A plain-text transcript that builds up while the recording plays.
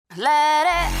Let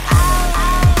it out.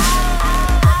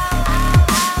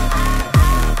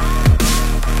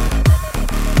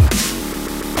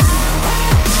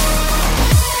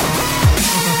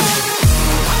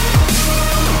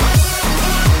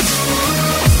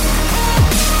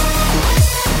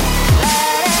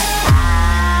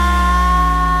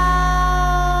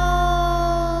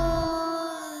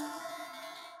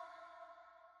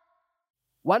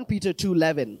 1 Peter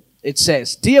 2:11, it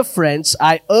says, "Dear friends,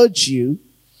 I urge you,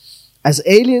 as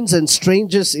aliens and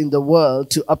strangers in the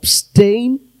world, to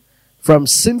abstain from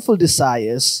sinful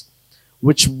desires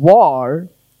which war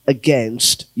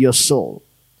against your soul."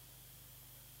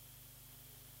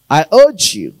 I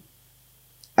urge you,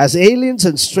 as aliens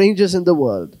and strangers in the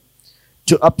world,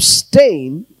 to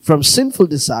abstain from sinful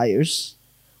desires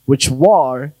which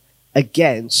war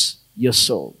against your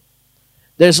soul.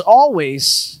 There's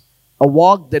always a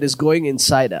war that is going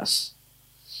inside us.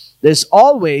 There's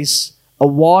always a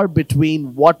war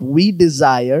between what we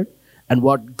desire and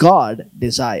what God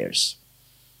desires.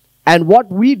 And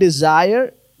what we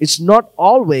desire is not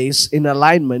always in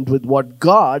alignment with what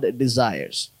God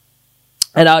desires.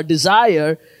 And our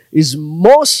desire is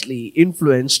mostly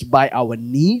influenced by our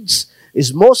needs,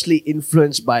 is mostly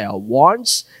influenced by our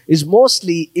wants, is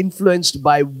mostly influenced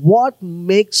by what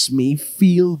makes me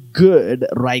feel good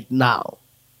right now.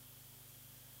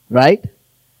 Right?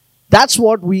 That's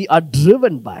what we are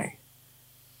driven by.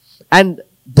 And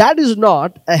that is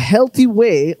not a healthy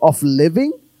way of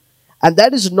living, and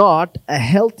that is not a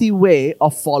healthy way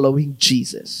of following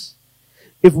Jesus.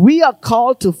 If we are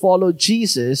called to follow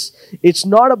Jesus, it's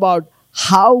not about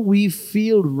how we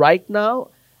feel right now,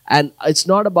 and it's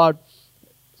not about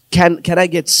can I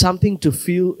get something to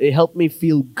help me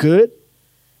feel good,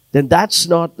 then that's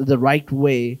not the right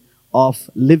way of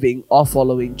living or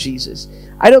following Jesus.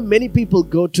 I know many people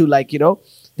go to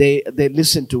they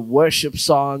listen to worship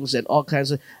songs and all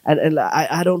kinds of, and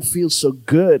I don't feel so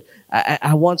good.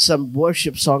 I want some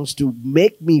worship songs to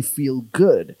make me feel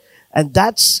good. And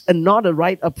that's not a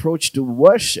right approach to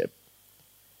worship.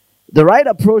 The right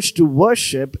approach to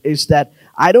worship is that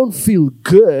I don't feel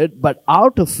good, but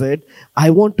out of it,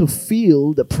 I want to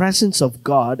feel the presence of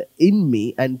God in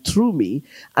me and through me,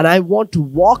 and I want to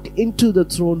walk into the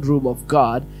throne room of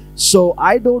God. So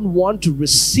I don't want to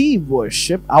receive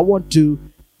worship, I want to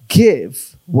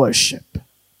give worship.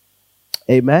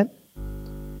 Amen?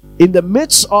 In the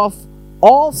midst of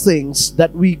all things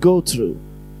that we go through,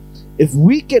 if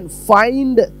we can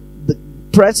find the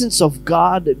presence of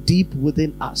God deep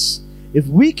within us, if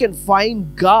we can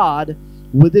find God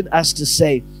within us to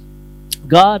say,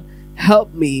 God,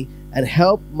 help me and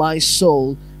help my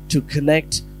soul to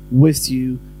connect with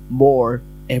you more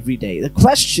every day. The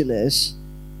question is,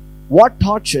 what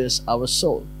tortures our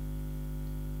soul?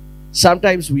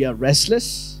 Sometimes we are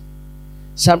restless,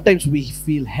 sometimes we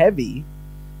feel heavy,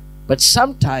 but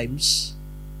sometimes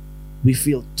we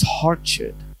feel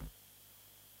tortured.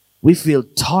 We feel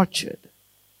tortured.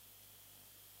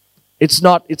 It's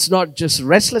not just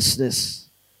restlessness.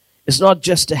 It's not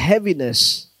just a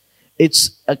heaviness.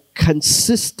 It's a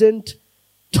consistent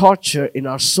torture in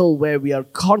our soul where we are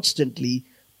constantly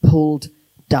pulled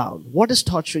down. What is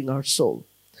torturing our soul?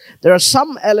 There are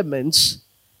some elements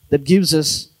that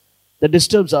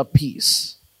disturbs our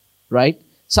peace, right?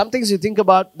 Some things you think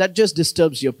about that just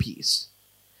disturbs your peace.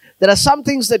 There are some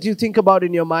things that you think about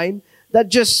in your mind that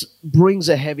just brings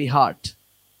a heavy heart.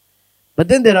 But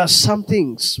then there are some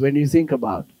things when you think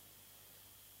about,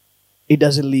 it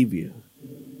doesn't leave you.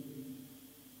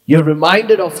 You're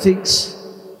reminded of things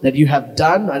that you have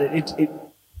done,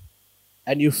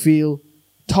 and you feel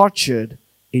tortured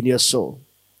in your soul.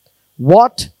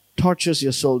 What tortures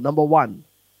your soul? Number one,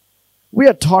 we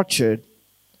are tortured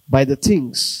by the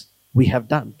things we have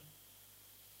done.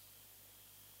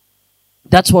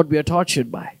 That's what we are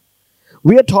tortured by.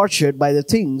 We are tortured by the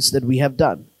things that we have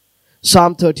done.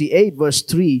 Psalm 38 verse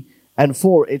 3 and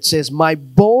 4, it says, "My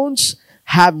bones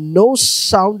have no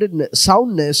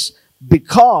soundness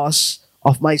because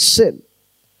of my sin.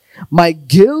 My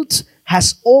guilt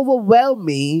has overwhelmed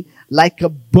me like a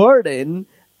burden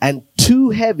and too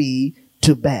heavy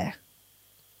to bear."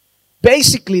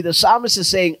 Basically, the psalmist is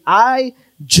saying, I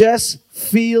just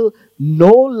feel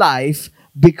no life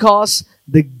because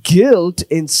the guilt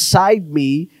inside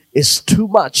me is too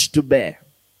much to bear.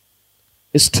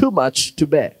 It's too much to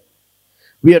bear.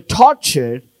 We are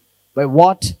tortured by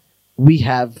what we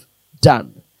have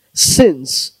done.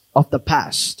 Sins of the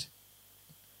past.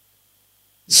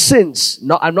 Sins.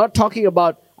 No, I'm not talking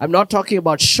about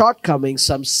shortcomings,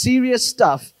 some serious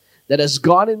stuff that has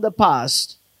gone in the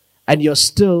past, and you're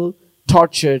still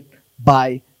tortured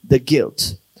by the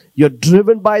guilt. You're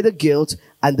driven by the guilt,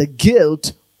 and the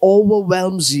guilt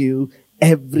overwhelms you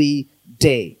every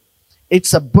day.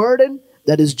 It's a burden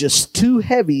that is just too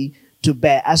heavy to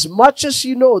bear. As much as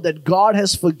you know that God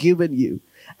has forgiven you,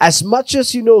 as much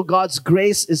as you know God's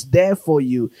grace is there for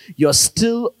you, you're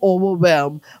still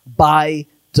overwhelmed by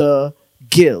the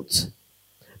guilt.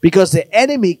 Because the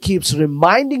enemy keeps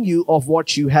reminding you of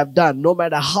what you have done. No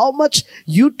matter how much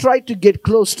you try to get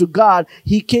close to God,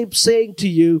 he keeps saying to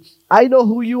you, I know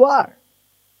who you are.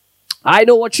 I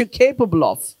know what you're capable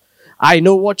of. I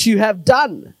know what you have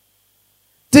done.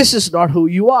 This is not who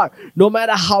you are. No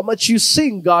matter how much you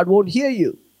sing, God won't hear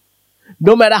you.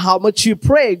 No matter how much you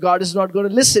pray, God is not going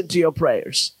to listen to your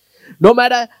prayers. No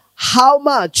matter how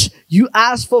much you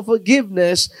ask for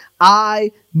forgiveness,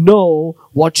 I know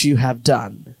what you have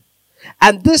done.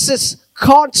 And this is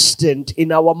constant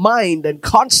in our mind, and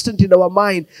constant in our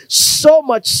mind, so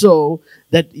much so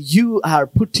that you are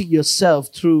putting yourself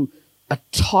through a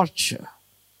torture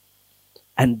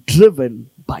and driven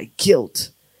by guilt,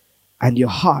 and your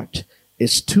heart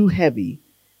is too heavy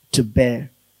to bear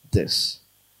this.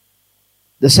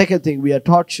 The second thing, we are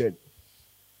tortured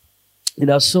in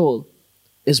our soul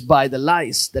is by the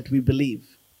lies that we believe.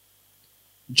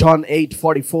 John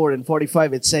 8:44 and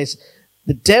 45, it says,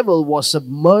 the devil was a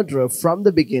murderer from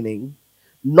the beginning,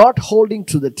 not holding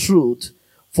to the truth,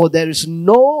 for there is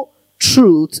no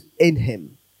truth in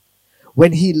him.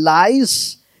 When he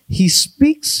lies, he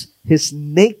speaks his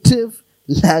native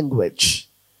language,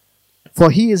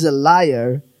 for he is a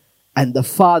liar and the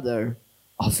father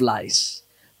of lies.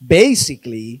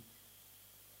 Basically,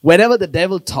 whenever the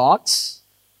devil talks,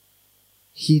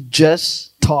 he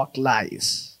just talks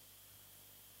lies.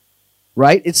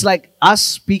 Right? It's like us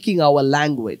speaking our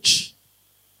language.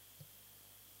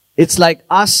 It's like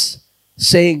us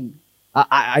saying,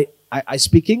 I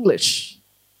speak English.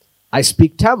 I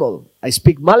speak Tamil. I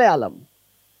speak Malayalam.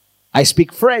 I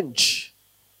speak French.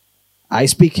 I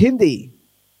speak Hindi.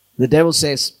 The devil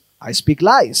says, I speak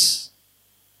lies.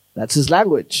 That's his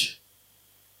language.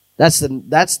 That's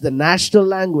the national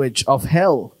language of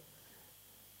hell.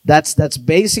 That's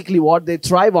basically what they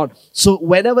thrive on. So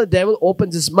whenever the devil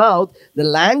opens his mouth, the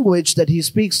language that he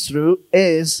speaks through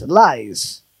is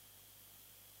lies.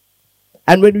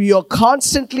 And when you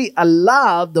constantly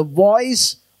allow the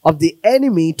voice of the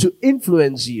enemy to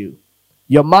influence you,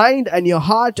 your mind and your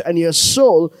heart and your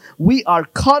soul, we are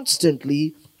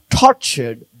constantly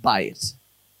tortured by it.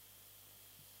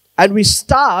 And we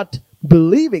start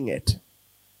believing it.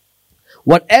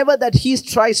 Whatever that he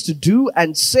tries to do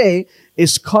and say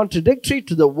is contradictory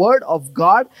to the word of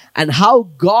God and how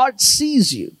God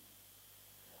sees you.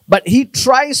 But he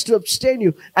tries to abstain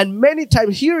you. And many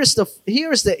times, here is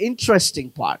the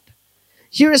interesting part.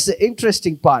 Here is the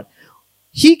interesting part.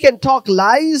 He can talk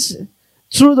lies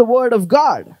through the word of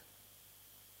God.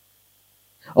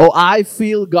 Oh, I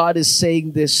feel God is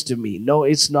saying this to me. No,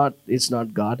 it's not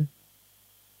God.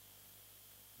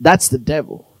 That's the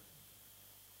devil.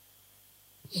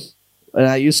 When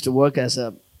I used to work as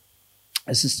a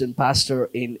assistant pastor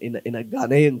in a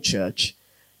Ghanaian church,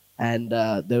 and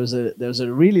there was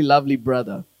a really lovely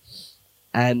brother,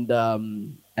 and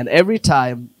every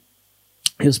time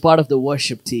he was part of the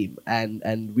worship team,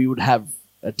 and we would have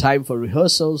a time for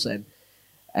rehearsals,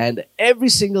 and every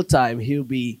single time he'd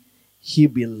be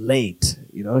late,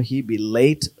 he'd be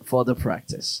late for the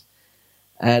practice,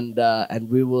 and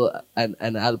we will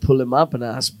and I'll pull him up and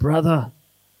ask, brother,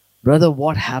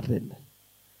 what happened?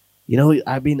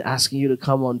 I've been asking you to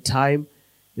come on time.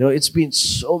 It's been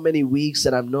so many weeks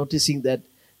and I'm noticing that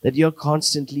you're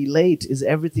constantly late. Is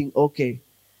everything okay?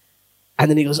 And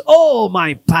then he goes, oh,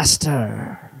 my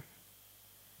pastor,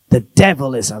 the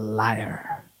devil is a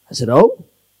liar. I said, oh,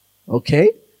 okay.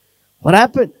 What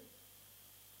happened?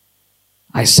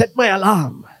 I set my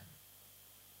alarm,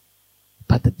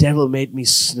 but the devil made me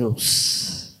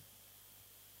snooze.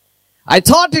 I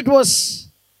thought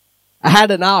I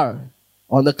had an hour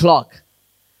on the clock.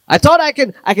 I thought I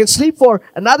can sleep for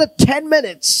another 10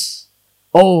 minutes.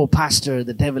 Oh, pastor,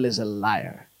 the devil is a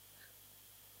liar.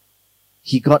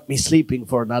 He got me sleeping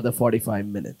for another 45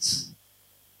 minutes.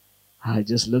 I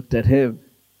just looked at him.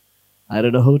 I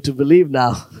don't know who to believe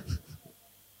now.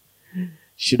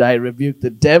 Should I rebuke the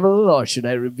devil or should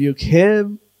I rebuke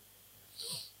him?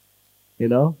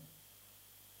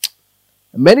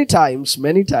 Many times,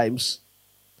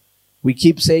 we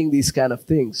keep saying these kind of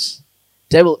things.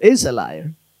 Devil is a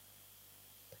liar.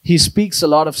 He speaks a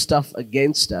lot of stuff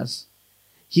against us.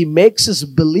 He makes us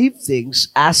believe things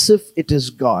as if it is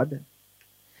God.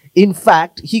 In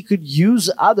fact, he could use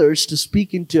others to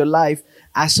speak into your life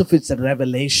as if it's a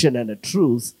revelation and a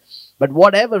truth. But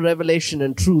whatever revelation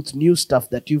and truth, new stuff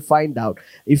that you find out,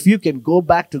 if you can go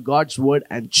back to God's word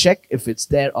and check if it's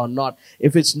there or not.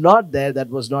 If it's not there,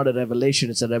 that was not a revelation.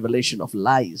 It's a revelation of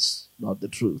lies, not the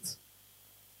truth.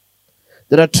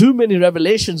 There are too many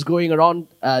revelations going around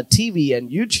TV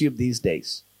and YouTube these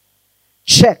days.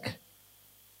 Check.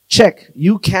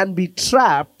 You can be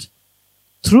trapped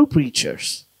through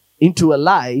preachers into a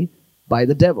lie by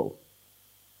the devil.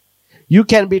 You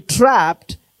can be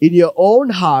trapped in your own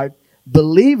heart,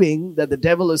 believing that the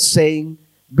devil is saying,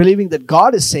 believing that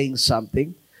God is saying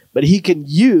something, but he can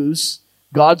use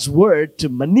God's word to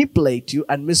manipulate you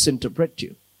and misinterpret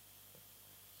you.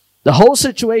 The whole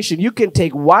situation, you can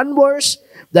take one verse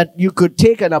that you could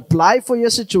take and apply for your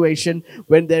situation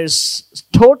when there's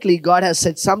totally God has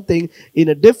said something in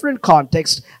a different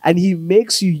context, and he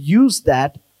makes you use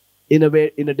that in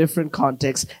a different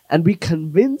context, and we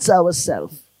convince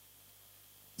ourselves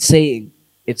saying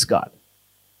it's God.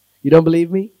 You don't believe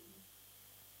me?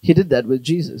 He did that with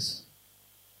Jesus.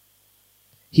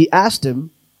 He asked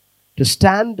him to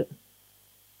stand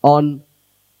on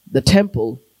the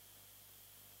temple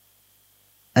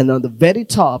and on the very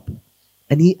top,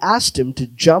 and he asked him to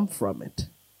jump from it.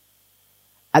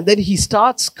 And then he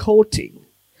starts quoting,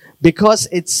 because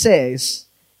it says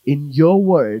in your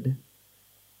word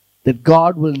that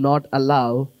God will not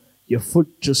allow your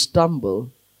foot to stumble,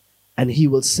 and he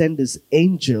will send his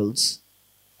angels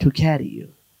to carry you.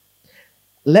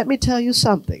 Let me tell you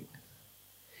something.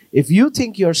 If you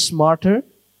think you're smarter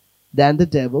than the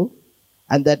devil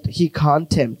and that he can't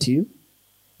tempt you,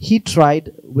 he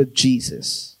tried with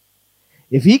Jesus.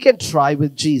 If he can try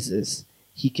with Jesus,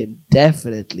 he can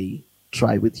definitely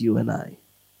try with you and I.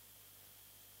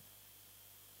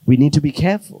 We need to be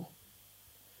careful.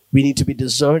 We need to be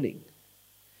discerning.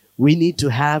 We need to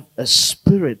have a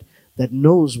spirit that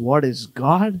knows what is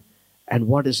God and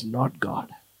what is not God.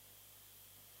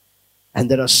 And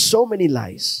there are so many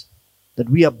lies that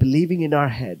we are believing in our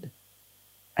head,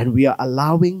 and we are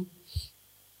allowing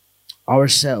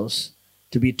ourselves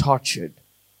to be tortured.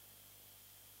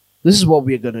 This is what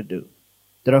we are going to do.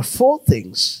 There are 4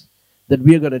 things that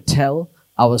we are going to tell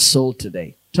our soul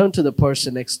today. Turn to the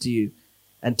person next to you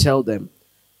and tell them,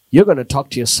 you're going to talk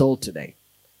to your soul today.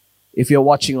 If you're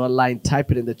watching online,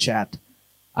 type it in the chat.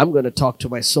 I'm going to talk to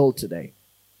my soul today.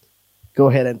 Go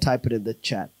ahead and type it in the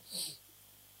chat.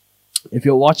 If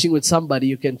you're watching with somebody,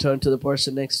 you can turn to the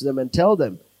person next to them and tell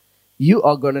them, you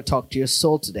are going to talk to your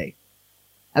soul today.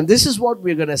 And this is what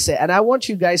we're going to say. And I want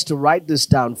you guys to write this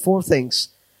down. 4 things.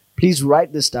 Please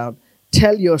write this down.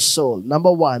 Tell your soul.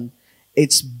 Number 1,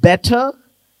 it's better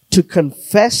to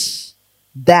confess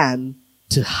than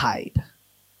to hide.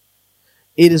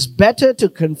 It is better to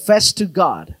confess to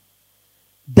God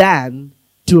than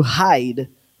to hide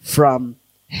from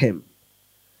him.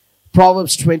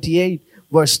 Proverbs 28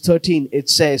 verse 13, it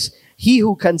says, he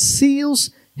who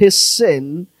conceals his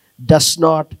sin does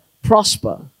not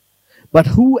prosper, but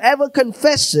whoever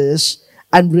confesses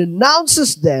and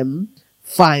renounces them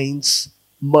finds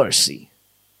mercy.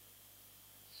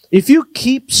 If you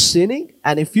keep sinning,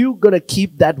 and if you're going to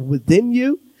keep that within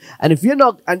you, and if you're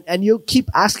not, and you keep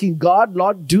asking God,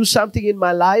 Lord, do something in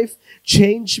my life,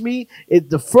 change me,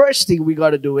 the first thing we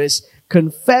got to do is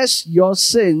confess your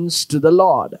sins to the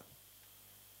Lord.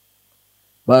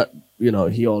 But,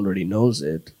 he already knows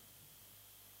it.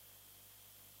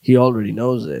 He already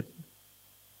knows it.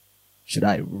 Should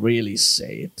I really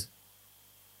say it?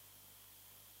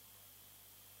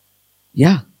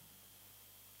 Yeah.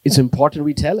 It's important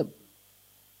we tell him.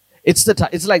 It's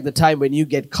like the time when you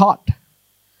get caught.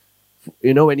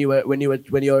 When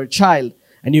you're a child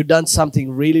and you've done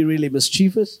something really, really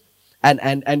mischievous,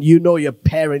 and your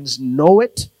parents know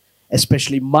it,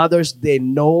 especially mothers, they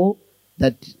know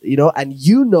that, and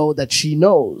that she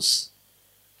knows.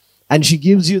 And she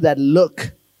gives you that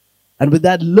look. And with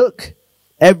that look,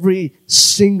 every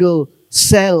single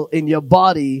cell in your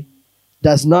body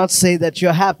does not say that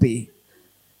you're happy.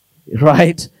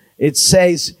 Right? It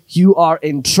says you are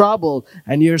in trouble,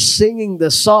 and you're singing the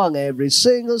song, every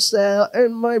single cell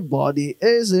in my body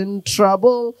is in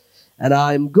trouble, and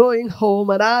I'm going home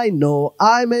and I know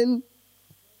I'm in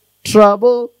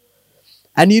trouble.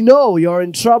 And you're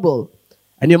in trouble,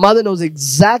 and your mother knows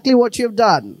exactly what you've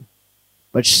done,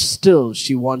 but still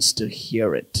she wants to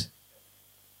hear it.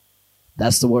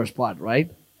 That's the worst part,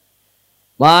 right?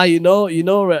 Ma,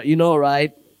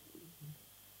 right?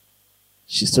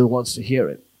 She still wants to hear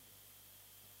it.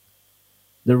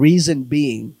 The reason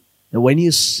being that when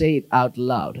you say it out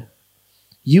loud,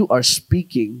 you are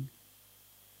speaking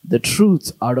the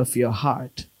truth out of your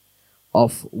heart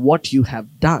of what you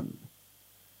have done,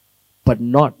 but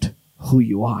not who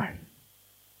you are.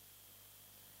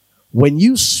 When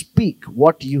you speak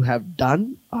what you have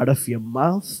done out of your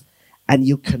mouth and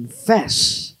you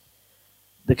confess,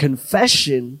 the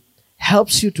confession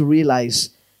helps you to realize,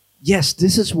 yes,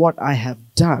 this is what I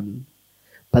have done,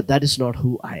 but that is not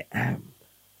who I am.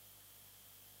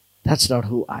 That's not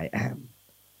who I am.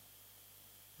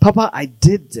 Papa, I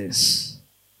did this.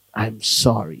 I'm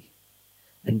sorry.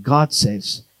 And God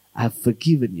says, I have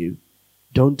forgiven you.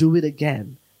 Don't do it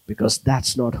again, because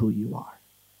that's not who you are.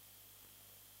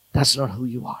 That's not who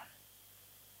you are.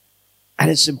 And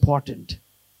it's important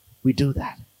we do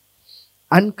that.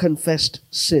 Unconfessed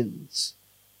sins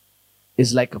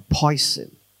is like a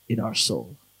poison in our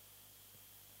soul.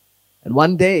 And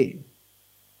one day,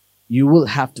 you will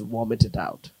have to vomit it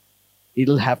out.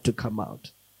 It'll have to come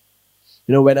out.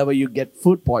 You know, whenever you get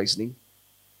food poisoning,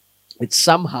 it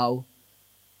somehow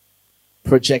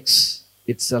projects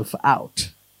itself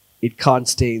out. It can't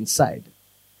stay inside.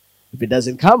 If it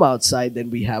doesn't come outside,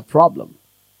 then we have problem.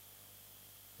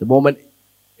 The moment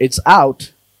it's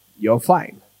out, you're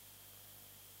fine.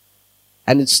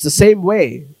 And it's the same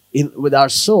way with our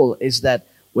soul, is that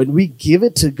when we give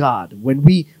it to God, when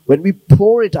we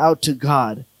pour it out to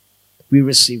God, we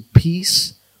receive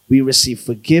peace, we receive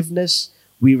forgiveness,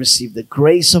 we receive the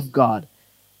grace of God,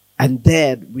 and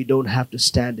then we don't have to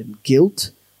stand in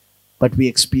guilt, but we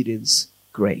experience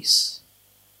grace.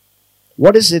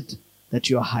 What is it that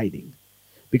you're hiding?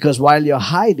 Because while you're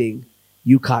hiding,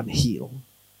 you can't heal.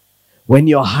 When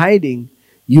you're hiding,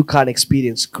 you can't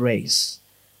experience grace.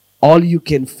 All you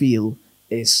can feel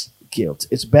is guilt.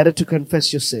 It's better to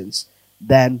confess your sins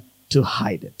than to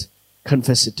hide it.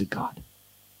 Confess it to God.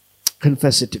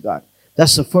 Confess it to God.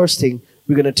 That's the first thing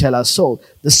we're going to tell our soul.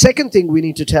 The second thing we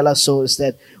need to tell our soul is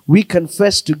that we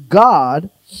confess to God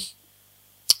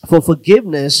for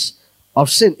forgiveness of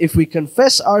sin. If we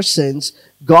confess our sins,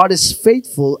 God is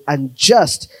faithful and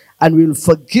just and will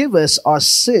forgive us our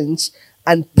sins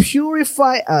and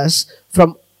purify us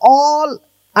from all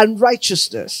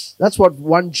unrighteousness. That's what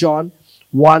 1 John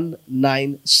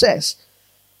 1:9 says.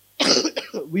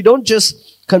 We don't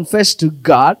just confess to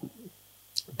God.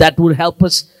 That will help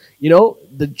us,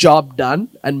 the job done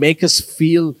and make us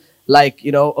feel like,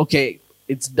 okay,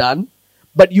 it's done.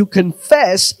 But you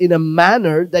confess in a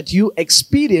manner that you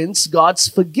experience God's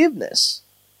forgiveness.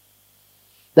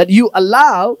 That you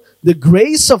allow the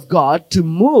grace of God to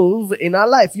move in our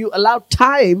life. You allow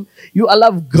time, you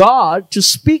allow God to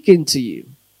speak into you.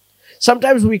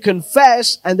 Sometimes we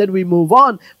confess and then we move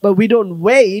on, but we don't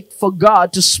wait for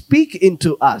God to speak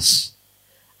into us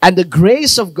and the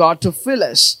grace of God to fill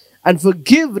us. And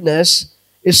forgiveness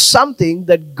is something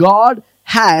that God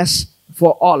has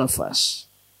for all of us.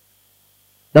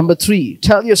 Number 3,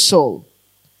 tell your soul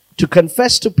to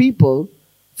confess to people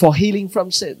for healing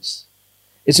from sins.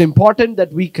 It's important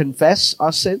that we confess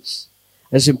our sins.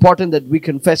 It's important that we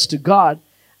confess to God.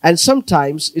 And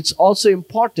sometimes it's also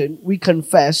important we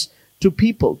confess to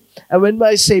people. And when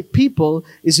I say people,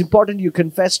 it's important you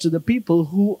confess to the people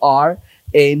who are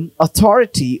in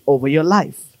authority over your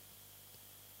life.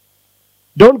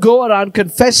 Don't go around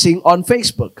confessing on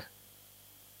Facebook.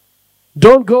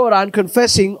 Don't go around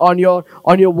confessing on your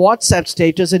WhatsApp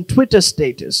status and Twitter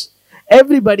status.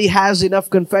 Everybody has enough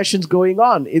confessions going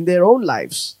on in their own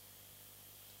lives.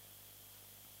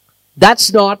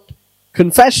 That's not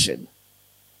confession.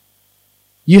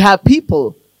 You have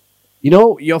people,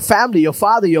 your family, your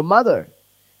father, your mother.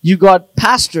 You got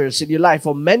pastors in your life,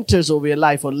 or mentors over your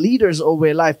life, or leaders over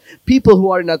your life. People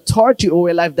who are in authority over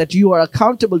your life that you are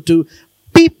accountable to.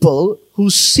 People who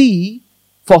see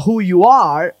for who you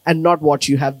are and not what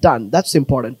you have done. That's the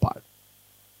important part.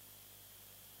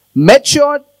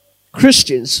 Mature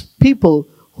Christians, people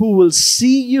who will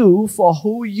see you for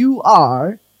who you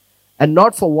are and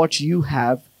not for what you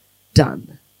have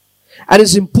done. And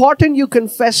it's important you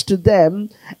confess to them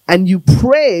and you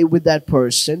pray with that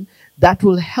person. That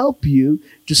will help you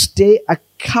to stay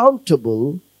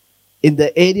accountable in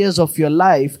the areas of your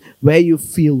life where you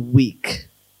feel weak,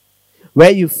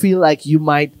 where you feel like you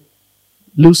might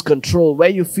lose control, where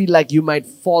you feel like you might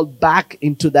fall back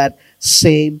into that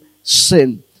same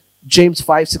sin. James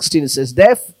 5:16 says,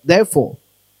 Therefore,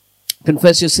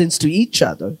 confess your sins to each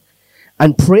other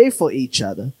and pray for each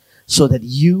other so that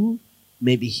you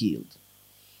may be healed.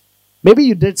 Maybe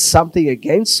you did something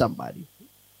against somebody,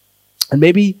 and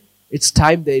maybe it's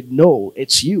time they know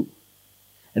it's you.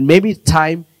 And maybe it's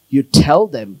time you tell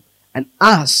them and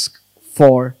ask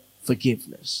for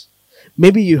forgiveness.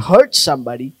 Maybe you hurt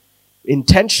somebody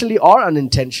intentionally or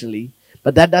unintentionally,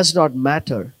 but that does not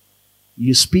matter.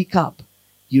 You speak up,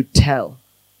 you tell,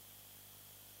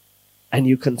 and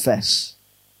you confess,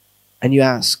 and you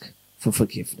ask for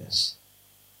forgiveness.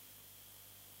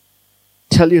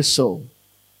 tell your soul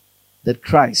that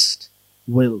Christ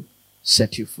will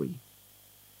set you free.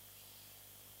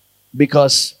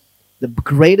 Because the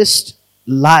greatest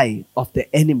lie of the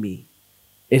enemy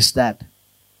is that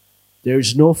there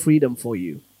is no freedom for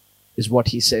you, is what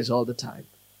he says all the time.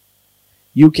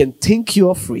 You can think you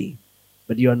are free,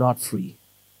 but you are not free.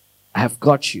 I have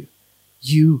got you.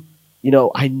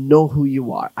 I know who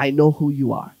you are. I know who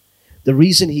you are. The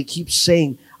reason he keeps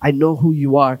saying, I know who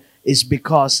you are, is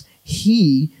because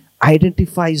he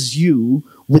identifies you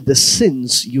with the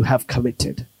sins you have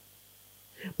committed.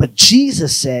 But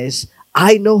Jesus says,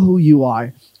 I know who you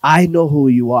are. I know who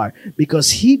you are.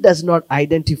 Because he does not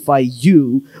identify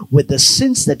you with the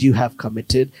sins that you have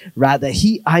committed. Rather,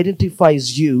 he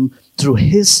identifies you through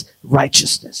his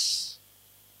righteousness.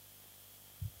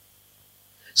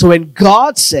 So when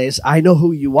God says, I know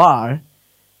who you are,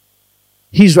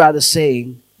 he's rather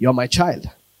saying, you're my child.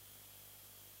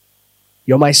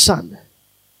 You're my son.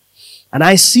 And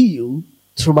I see you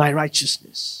through my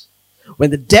righteousness.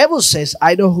 When the devil says,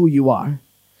 I know who you are,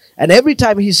 and every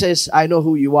time he says, I know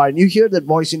who you are, and you hear that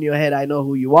voice in your head, I know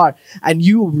who you are, and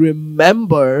you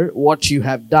remember what you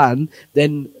have done,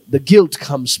 then the guilt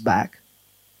comes back.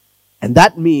 And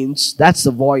that means that's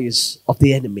the voice of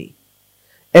the enemy.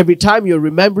 Every time you're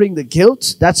remembering the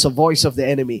guilt, that's the voice of the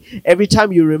enemy. Every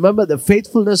time you remember the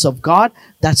faithfulness of God,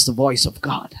 that's the voice of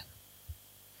God.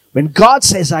 When God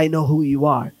says, I know who you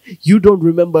are, you don't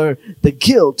remember the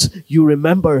guilt, you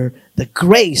remember the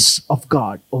grace of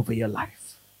God over your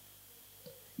life.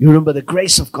 You remember the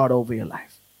grace of God over your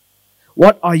life.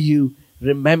 What are you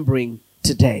remembering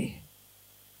today?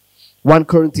 1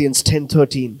 Corinthians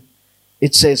 10:13,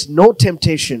 it says, no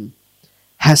temptation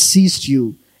has seized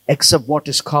you except what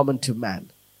is common to man.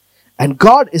 And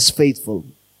God is faithful.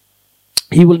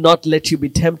 He will not let you be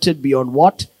tempted beyond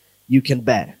what you can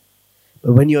bear.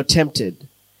 But when you're tempted,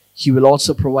 he will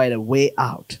also provide a way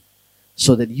out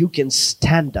so that you can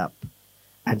stand up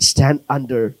and stand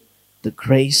under the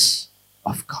grace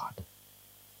of God.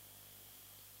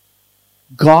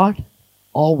 God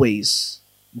always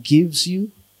gives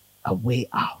you a way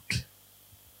out.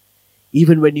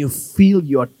 Even when you feel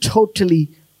you're totally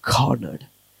cornered,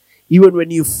 even when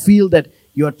you feel that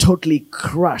you're totally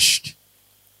crushed,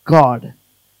 God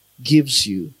gives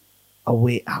you a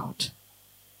way out.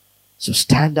 So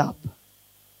stand up.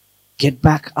 Get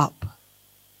back up.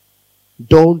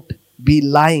 Don't be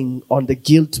lying on the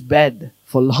guilt bed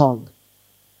for long.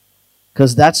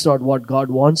 Because that's not what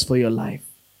God wants for your life.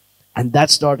 And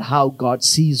that's not how God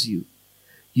sees you.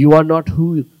 You are not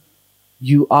who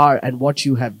you are and what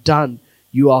you have done.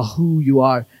 You are who you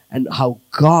are and how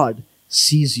God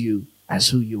sees you as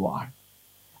who you are.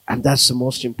 And that's the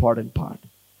most important part.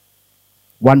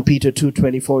 1 Peter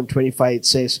 2:24 and 25, it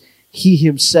says, he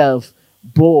himself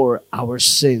bore our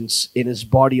sins in his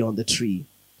body on the tree,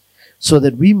 so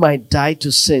that we might die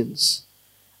to sins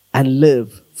and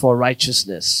live for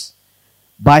righteousness.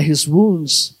 By his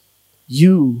wounds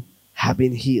you have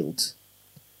been healed.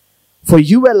 For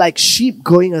you were like sheep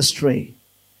going astray,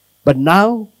 but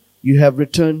now you have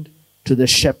returned to the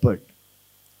shepherd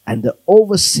and the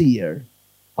overseer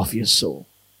of your soul.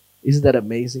 Isn't that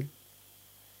amazing?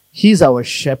 He's our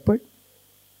shepherd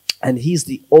and he's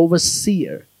the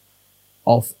overseer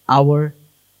of our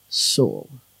soul.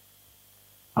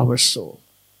 Our soul.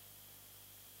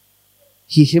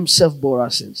 He himself bore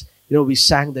our sins. We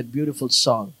sang that beautiful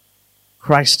song,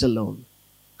 Christ alone,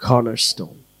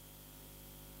 cornerstone.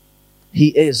 He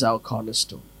is our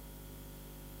cornerstone.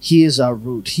 He is our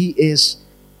root. He is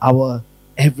our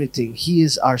everything. He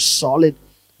is our solid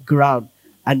ground.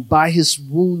 And by his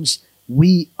wounds,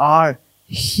 we are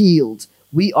healed.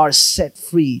 We are set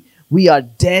free. We are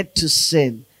dead to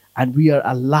sin. And we are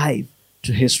alive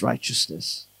to his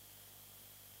righteousness.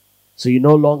 So you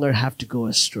no longer have to go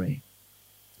astray.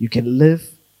 You can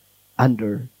live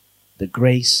under the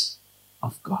grace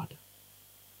of God.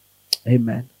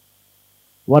 Amen.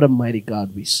 What a mighty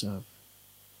God we serve.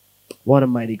 What a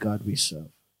mighty God we serve.